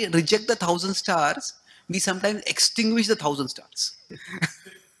only reject the 1,000 stars, we sometimes extinguish the 1,000 stars.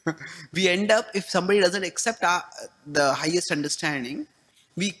 We end up, if somebody doesn't accept the highest understanding,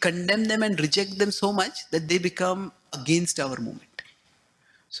 we condemn them and reject them so much that they become against our movement.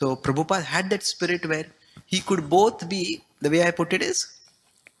 So Prabhupada had that spirit where he could both be, the way I put it is,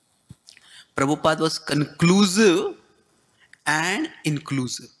 Prabhupada was conclusive and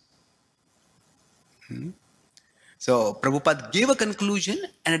inclusive. So Prabhupada gave a conclusion,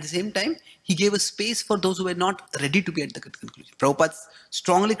 and at the same time, he gave a space for those who were not ready to be at the conclusion. Prabhupada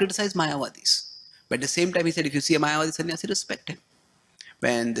strongly criticized Mayavadis. But at the same time, he said, if you see a Mayavadi sannyasi, respect him.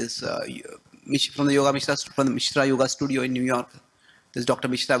 When this, from the Yoga Mishra, from the Mishra Yoga Studio in New York, this Dr.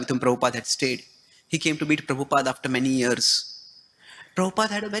 Mishra with whom Prabhupada had stayed, he came to meet Prabhupada after many years. Prabhupada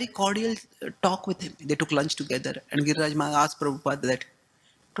had a very cordial talk with him. They took lunch together, and Giriraj Maharaj asked Prabhupada that,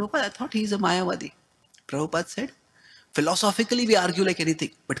 Prabhupada, I thought he is a Mayavadi. Prabhupada said, philosophically we argue like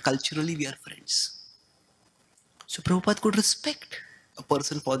anything, but culturally we are friends. So Prabhupada could respect a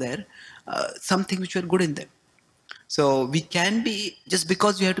person for their something which were good in them. So we can be, just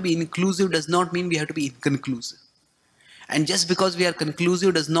because we have to be inclusive does not mean we have to be inconclusive. And just because we are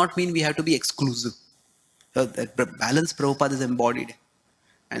conclusive does not mean we have to be exclusive. So that balance Prabhupada is embodied.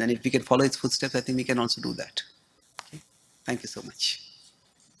 And then if we can follow his footsteps, I think we can also do that. Okay. Thank you so much.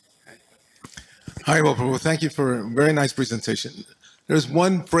 Hi, well, Prabhu, thank you for a very nice presentation. There's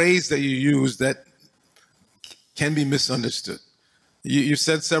one phrase that you use that can be misunderstood. You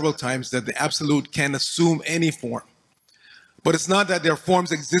said several times that the Absolute can assume any form. But it's not that there are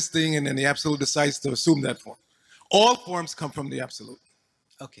forms existing and then the Absolute decides to assume that form. All forms come from the Absolute.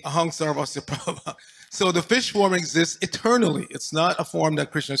 Okay. Aham sarvasya prabhava. So the fish form exists eternally. It's not a form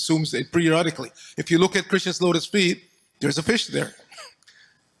that Krishna assumes it periodically. If you look at Krishna's lotus feet, there's a fish there.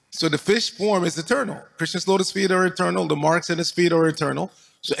 So the fish form is eternal. Krishna's lotus feet are eternal. The marks in his feet are eternal.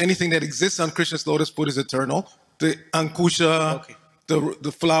 So anything that exists on Krishna's lotus foot is eternal. The ankusha,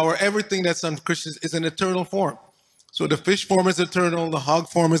 the flower, everything that's on Krishna is an eternal form. So the fish form is eternal. The hog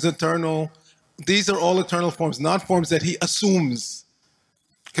form is eternal. These are all eternal forms, not forms that he assumes.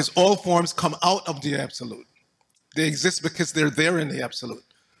 Because all forms come out of the Absolute. They exist because they're there in the Absolute.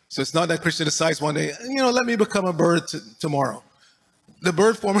 So it's not that Krishna decides one day, let me become a bird tomorrow. The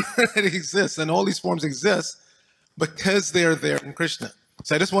bird form already exists, and all these forms exist because they're there in Krishna.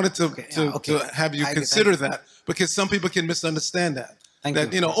 So I just wanted to have you consider that, because some people can misunderstand that.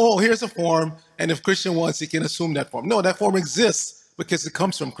 Here's a form, and if Krishna wants, he can assume that form. No, that form exists because it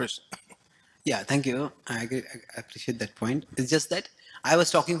comes from Krishna. Yeah, thank you. I agree. I appreciate that point. It's just that I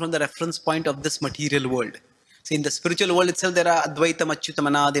was talking from the reference point of this material world. See, in the spiritual world itself, there are Advaitam, Achyutam,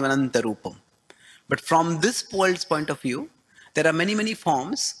 Anadim, Ananta Rupam. But from this world's point of view, there are many, many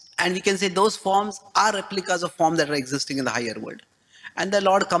forms, and we can say those forms are replicas of forms that are existing in the higher world. And the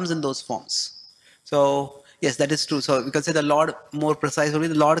Lord comes in those forms. So, yes, that is true. So we can say the Lord, more precisely,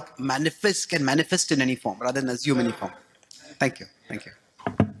 the Lord can manifest in any form rather than assume any form. Thank you. Thank you.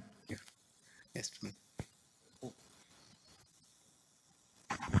 Yes, please.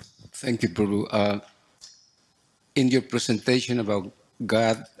 Thank you, Prabhu. In your presentation about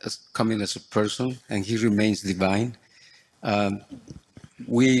God as coming as a person and he remains divine,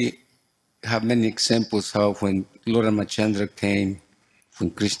 we have many examples how when Lord Ramachandra came,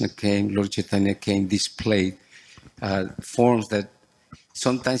 when Krishna came, Lord Chaitanya came, displayed forms that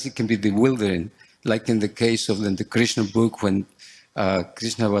sometimes it can be bewildering, like in the case of the Krishna book when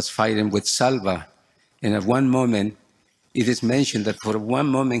Krishna was fighting with Salva. And at one moment, it is mentioned that for one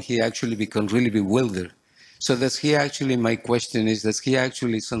moment he actually becomes really bewildered. So does he actually, my question is, does he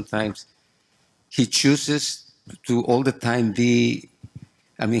actually sometimes, he chooses to all the time be,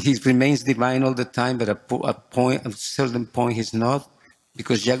 he remains divine all the time, but at a certain point he's not,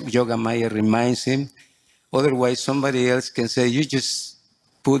 because Yoga Maya reminds him. Otherwise, somebody else can say, you just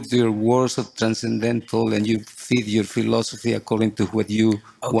put your words of transcendental and you feed your philosophy according to what you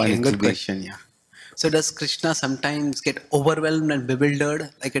want it to be. Good question, yeah. So does Krishna sometimes get overwhelmed and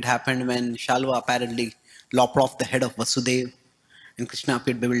bewildered, like it happened when Shalva apparently lopped off the head of Vasudeva, and Krishna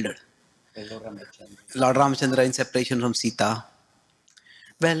appeared bewildered? Lord Ramachandra in separation from Sita.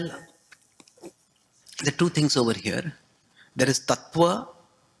 Well, there are two things over here. There is Tattva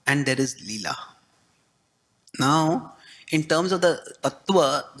and there is Leela. Now, in terms of the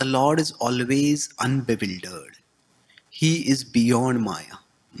Tattva, the Lord is always unbewildered. He is beyond Maya.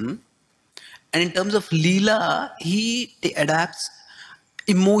 And in terms of Leela, he adapts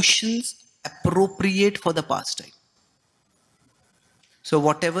emotions appropriate for the pastime. So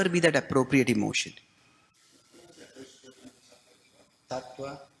whatever be that appropriate emotion.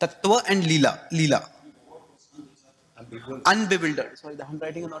 Tattva and Leela. Unbewildered. Sorry, the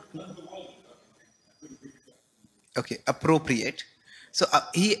handwriting is not clear. Okay, appropriate. So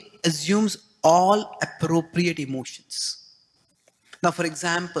he assumes all appropriate emotions. Now, for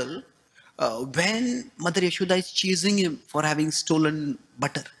example, when Mother Yashoda is chasing him for having stolen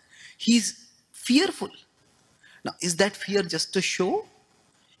butter, he's fearful. Now, is that fear just a show?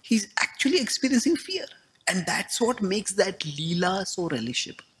 He's actually experiencing fear. And that's what makes that Leela so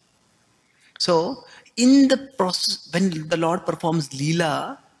relishable. So, in the process, when the Lord performs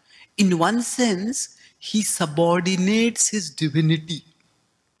Leela, in one sense, he subordinates his divinity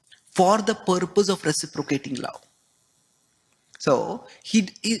for the purpose of reciprocating love. So,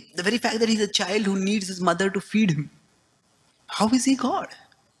 the very fact that he's a child who needs his mother to feed him, how is he God?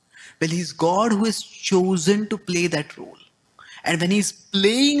 Well, he's God who has chosen to play that role. And when he's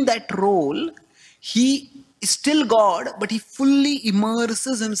playing that role, he is still God, but he fully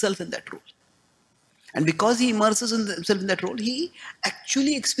immerses himself in that role. And because he immerses himself in that role, he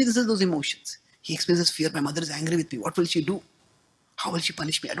actually experiences those emotions. He experiences fear. My mother is angry with me. What will she do? How will she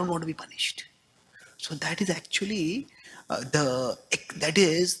punish me? I don't want to be punished. So that is actually the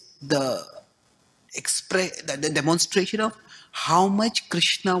demonstration of how much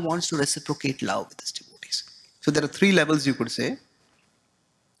Krishna wants to reciprocate love with his devotees. So there are 3 levels, you could say.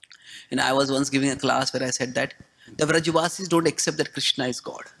 And I was once giving a class where I said that the Vrajavasis don't accept that Krishna is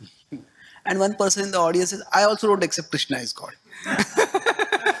God. And one person in the audience says, I also don't accept Krishna is God.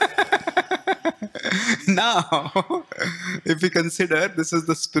 Now, if we consider this is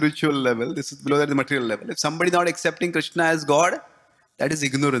the spiritual level, this is below that the material level. If somebody not accepting Krishna as God, that is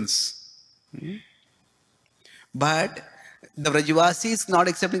ignorance. But the Vrajavasis not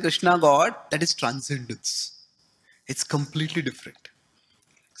accepting Krishna God, that is transcendence. It's completely different.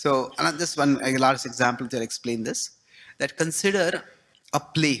 So, just one last example to explain this. That consider a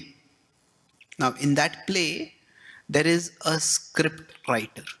play. Now, in that play, there is a script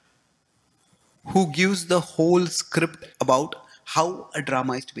writer who gives the whole script about how a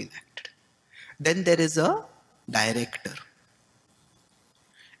drama is to be enacted. Then there is a director.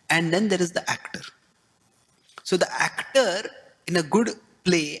 And then there is the actor. So the actor in a good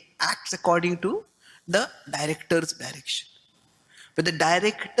play acts according to the director's direction. But the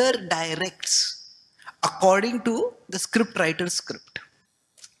director directs according to the script writer's script.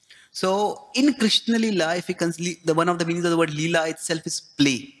 So in Krishna Leela, if you consider, one of the meanings of the word Leela itself is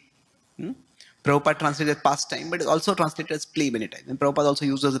play. Prabhupada translated as pastime, but it's also translated as play many times. And Prabhupada also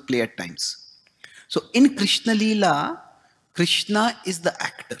uses the play at times. So in Krishna Leela, Krishna is the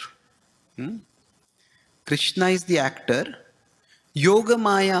actor. Krishna is the actor. Yoga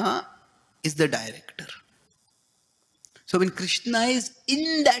Maya is the director. So when Krishna is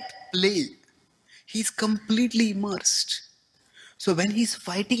in that play, he's completely immersed. So when he's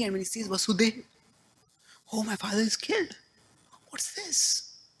fighting and when he sees Vasudeva, oh, my father is killed. What's this?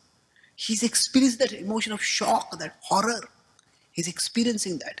 He's experienced that emotion of shock, that horror. He's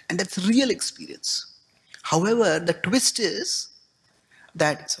experiencing that. And that's real experience. However, the twist is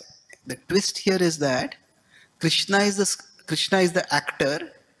that, the twist here is that Krishna is the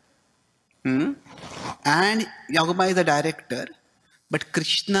actor, and Yogamaya is the director, but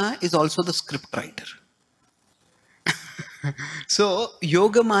Krishna is also the script writer. So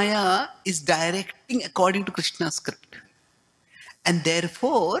Yogamaya is directing according to Krishna's script. And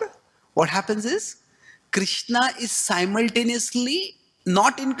therefore, what happens is, Krishna is simultaneously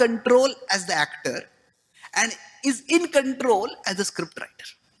not in control as the actor and is in control as the script writer.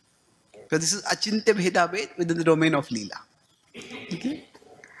 So this is Achintya Bhedabhed within the domain of Leela. Okay?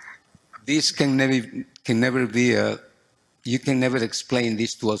 This can never be you can never explain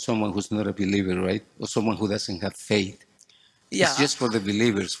this to someone who's not a believer, right? Or someone who doesn't have faith. Yeah. It's just for the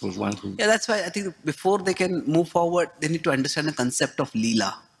believers, for one who... Yeah, that's why I think before they can move forward, they need to understand the concept of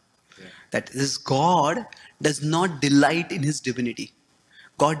Leela. Yeah. That this God does not delight in his divinity.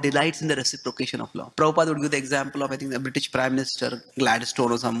 God delights in the reciprocation of love. Prabhupada would give the example of, I think, the British Prime Minister,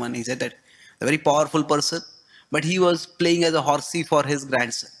 Gladstone or someone. He said that a very powerful person, but he was playing as a horsey for his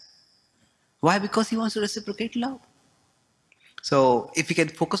grandson. Why? Because he wants to reciprocate love. So if we can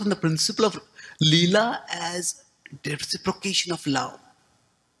focus on the principle of Leela as the reciprocation of love,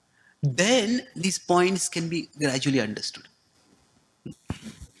 then these points can be gradually understood.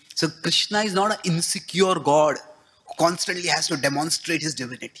 So Krishna is not an insecure God who constantly has to demonstrate his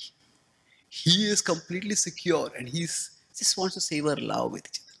divinity. He is completely secure and he just wants to savor love with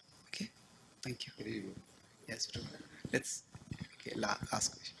each other. Okay, thank you. Yes, let's. Okay,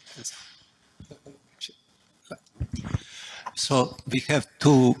 last question. So we have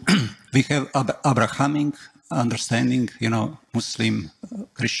we have Abrahamic understanding, Muslim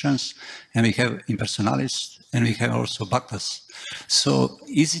Christians, and we have impersonalists, and we have also bhaktas. So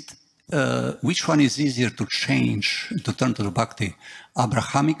is it, which one is easier to change, to turn to the bhakti?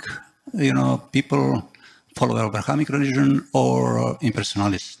 Abrahamic, people follower of Abrahamic religion or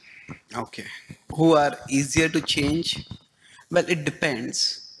impersonalists? Okay. Who are easier to change? Well, it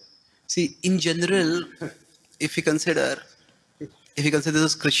depends. See, in general, if you consider this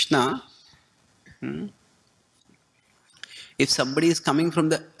is Krishna, if somebody is coming from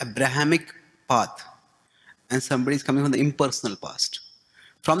the Abrahamic path and somebody is coming from the impersonal past,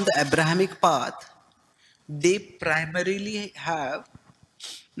 from the Abrahamic path, they primarily have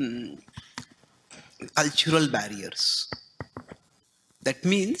cultural barriers. That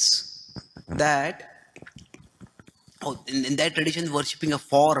means that in that tradition, worshipping a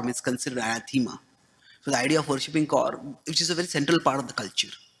form is considered anathema. So the idea of worshipping God, which is a very central part of the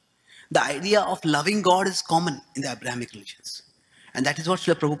culture. The idea of loving God is common in the Abrahamic religions. And that is what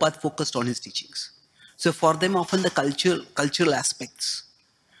Srila Prabhupada focused on his teachings. So for them, often the cultural aspects,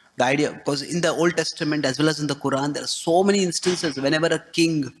 the idea, because in the Old Testament as well as in the Quran, there are so many instances whenever a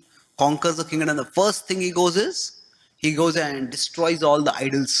king conquers a kingdom, and the first thing he goes and destroys all the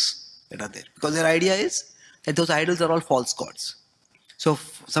idols that are there. Because their idea is that those idols are all false gods. So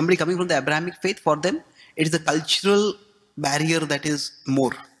somebody coming from the Abrahamic faith, for them, it is the cultural barrier that is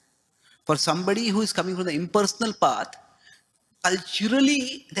more. For somebody who is coming from the impersonal path,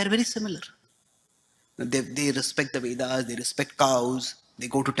 culturally, they are very similar. They respect the Vedas, they respect cows, they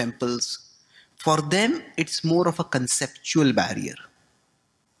go to temples. For them, it's more of a conceptual barrier.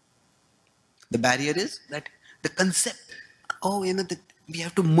 The barrier is that the concept, that we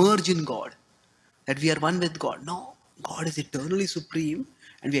have to merge in God, that we are one with God. No, God is eternally supreme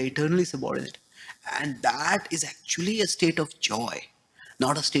and we are eternally subordinate. And that is actually a state of joy,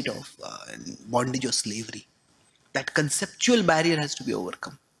 not a state of bondage or slavery. That conceptual barrier has to be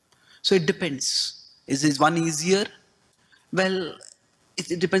overcome. So it depends. Is one easier? Well,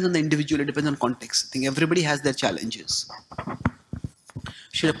 it depends on the individual, it depends on context. I think everybody has their challenges.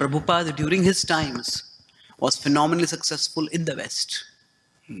 Srila Prabhupada, during his times, was phenomenally successful in the West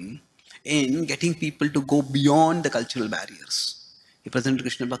in getting people to go beyond the cultural barriers. He presented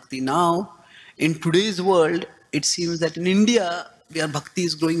Krishna Bhakti. Now, in today's world, it seems that in India, where Bhakti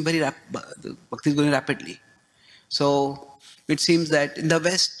is growing rapidly. So it seems that in the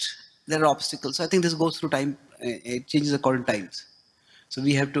West, there are obstacles. So I think this goes through time. It changes according to times. So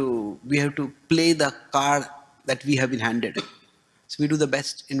we have to play the card that we have been handed. So we do the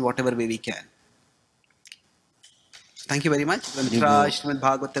best in whatever way we can. So thank you very much. Srimad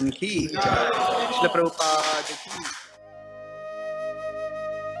Bhagavatam ki jai. Srila Prabhupada ki